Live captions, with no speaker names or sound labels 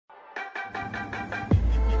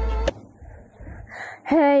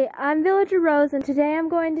Hey, I'm Villager Rose, and today I'm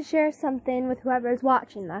going to share something with whoever is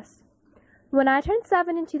watching this. When I turned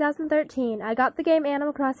 7 in 2013, I got the game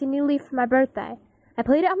Animal Crossing New Leaf for my birthday. I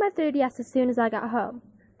played it on my 3DS as soon as I got home.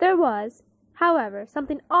 There was, however,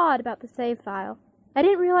 something odd about the save file. I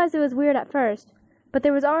didn't realize it was weird at first, but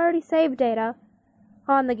there was already save data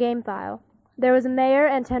on the game file. There was a mayor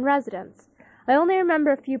and 10 residents. I only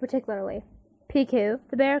remember a few particularly. Piku,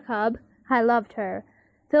 the bear cub, I loved her.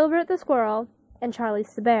 Filbert the squirrel, and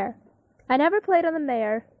Charlie's the bear. I never played on the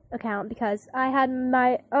mayor account because I had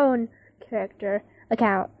my own character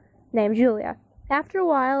account named Julia. After a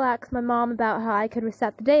while, I asked my mom about how I could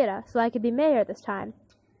reset the data so I could be mayor this time.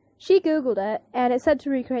 She Googled it, and it said to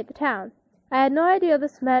recreate the town. I had no idea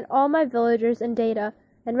this meant all my villagers and data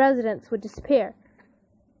and residents would disappear.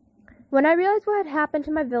 When I realized what had happened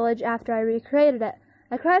to my village after I recreated it,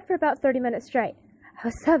 I cried for about 30 minutes straight. I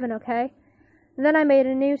was 7, okay? And then I made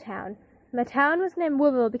a new town. My town was named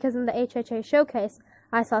Woodville because in the HHA showcase,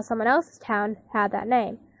 I saw someone else's town had that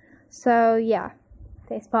name. So, yeah,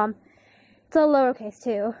 facepalm. It's all lowercase,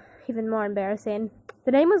 too. Even more embarrassing.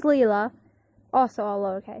 The name was Leela, also all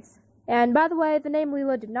lowercase. And, by the way, the name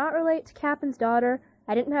Leela did not relate to Captain's daughter.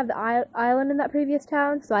 I didn't have the island in that previous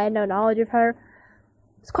town, so I had no knowledge of her.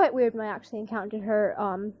 It's quite weird when I actually encountered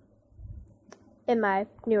her, in my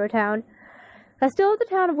newer town. I still have the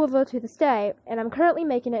town of Woodville to this day, and I'm currently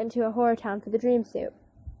making it into a horror town for the Dream Suit.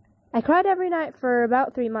 I cried every night for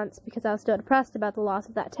about 3 months because I was still depressed about the loss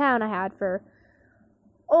of that town I had for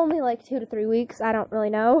only like 2 to 3 weeks. I don't really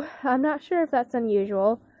know. I'm not sure if that's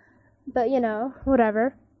unusual, but you know,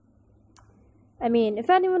 whatever. I mean, if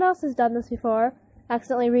anyone else has done this before,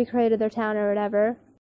 accidentally recreated their town or whatever,